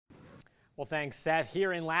Well, thanks, Seth.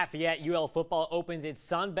 Here in Lafayette, UL football opens its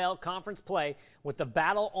Sun Belt Conference play with the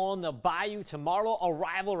battle on the Bayou tomorrow, a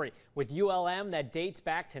rivalry with ULM that dates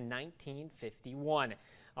back to 1951.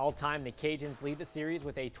 All time, the Cajuns lead the series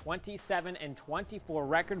with a 27-24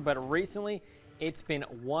 record, but recently it's been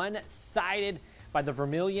one-sided by the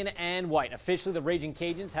Vermilion and White. Officially, the Ragin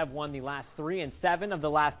Cajuns have won the last 3 and 7 of the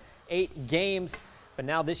last 8 games, but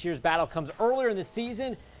now this year's battle comes earlier in the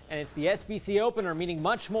season, and it's the SBC opener, meaning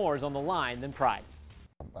much more is on the line than pride.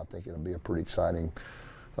 I think it'll be a pretty exciting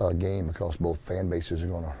game because both fan bases are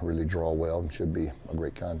going to really draw well and should be a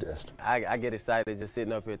great contest. I get excited just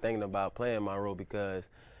sitting up here thinking about playing Monroe because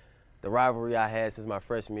the rivalry I had since my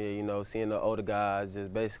freshman year, you know, seeing the older guys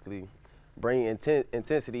just basically bring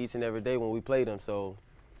intensity each and every day when we play them. So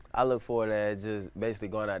I look forward to just basically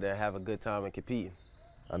going out there and have a good time and competing.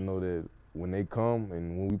 I know that when they come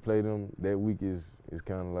and when we play them, that week is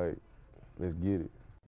kind of like, let's get it.